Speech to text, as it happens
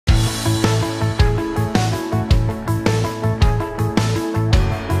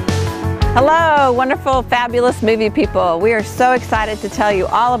Hello, wonderful, fabulous movie people. We are so excited to tell you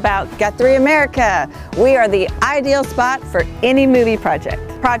all about Guthrie, America. We are the ideal spot for any movie project.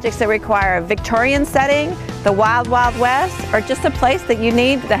 Projects that require a Victorian setting, the Wild Wild West, or just a place that you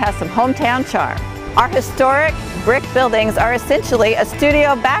need that has some hometown charm. Our historic brick buildings are essentially a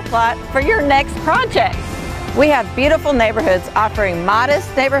studio backlot for your next project. We have beautiful neighborhoods offering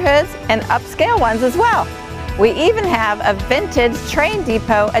modest neighborhoods and upscale ones as well. We even have a vintage train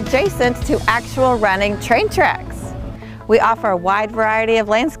depot adjacent to actual running train tracks. We offer a wide variety of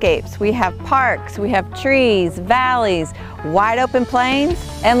landscapes. We have parks, we have trees, valleys, wide open plains,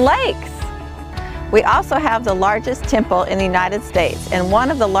 and lakes. We also have the largest temple in the United States and one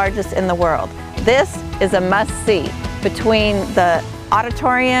of the largest in the world. This is a must-see. Between the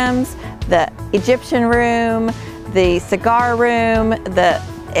auditoriums, the Egyptian room, the cigar room, the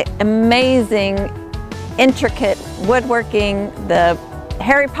amazing intricate woodworking, the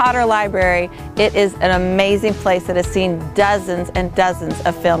Harry Potter library, it is an amazing place that has seen dozens and dozens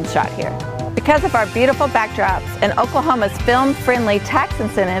of films shot here. Because of our beautiful backdrops and Oklahoma's film-friendly tax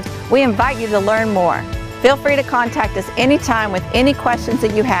incentives, we invite you to learn more. Feel free to contact us anytime with any questions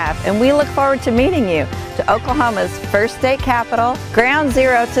that you have, and we look forward to meeting you. To Oklahoma's first state capital, ground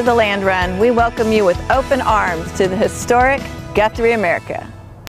zero to the land run, we welcome you with open arms to the historic Guthrie, America.